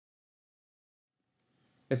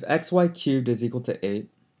If xy cubed is equal to 8,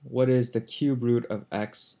 what is the cube root of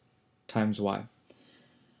x times y?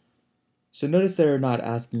 So notice they're not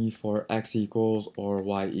asking you for x equals or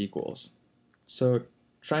y equals. So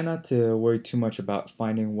try not to worry too much about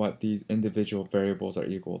finding what these individual variables are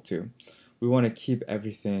equal to. We want to keep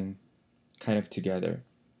everything kind of together.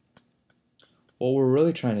 What we're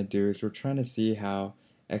really trying to do is we're trying to see how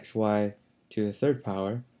xy to the third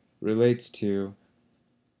power relates to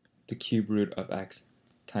the cube root of x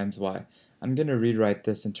times y. I'm going to rewrite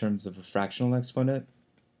this in terms of a fractional exponent.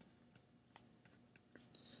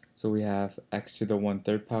 So we have x to the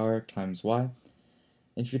 1/3 power times y.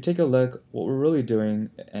 And if you take a look, what we're really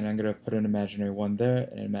doing, and I'm going to put an imaginary 1 there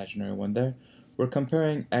and an imaginary 1 there, we're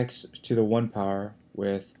comparing x to the 1 power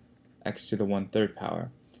with x to the 1/3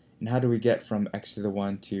 power. And how do we get from x to the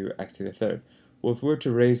 1 to x to the third? Well, if we were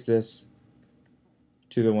to raise this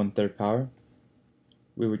to the 1/3 power,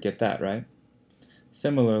 we would get that, right?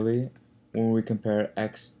 Similarly, when we compare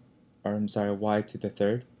y to the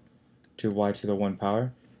third to y to the 1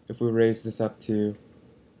 power, if we raise this up to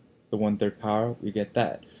the 1/3 power, we get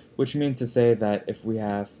that. Which means to say that if we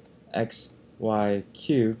have xy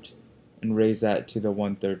cubed and raise that to the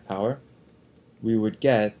 1/3 power, we would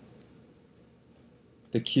get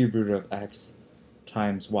the cube root of x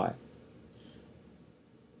times y.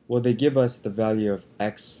 Well, they give us the value of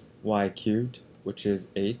xy cubed, which is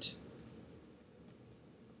 8.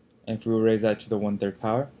 And if we raise that to the 1/3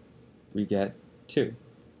 power, we get 2.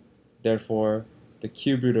 Therefore, the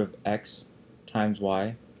cube root of x times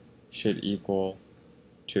y should equal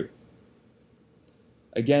 2.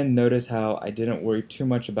 Again, notice how I didn't worry too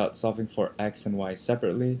much about solving for x and y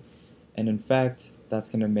separately, and in fact, that's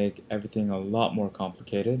going to make everything a lot more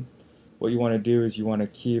complicated. What you want to do is you want to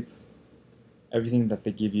keep everything that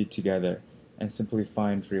they give you together and simply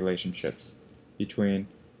find relationships between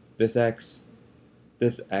this x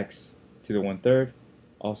to the 1/3,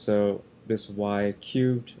 also this y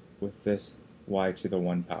cubed with this y to the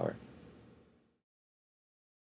 1 power.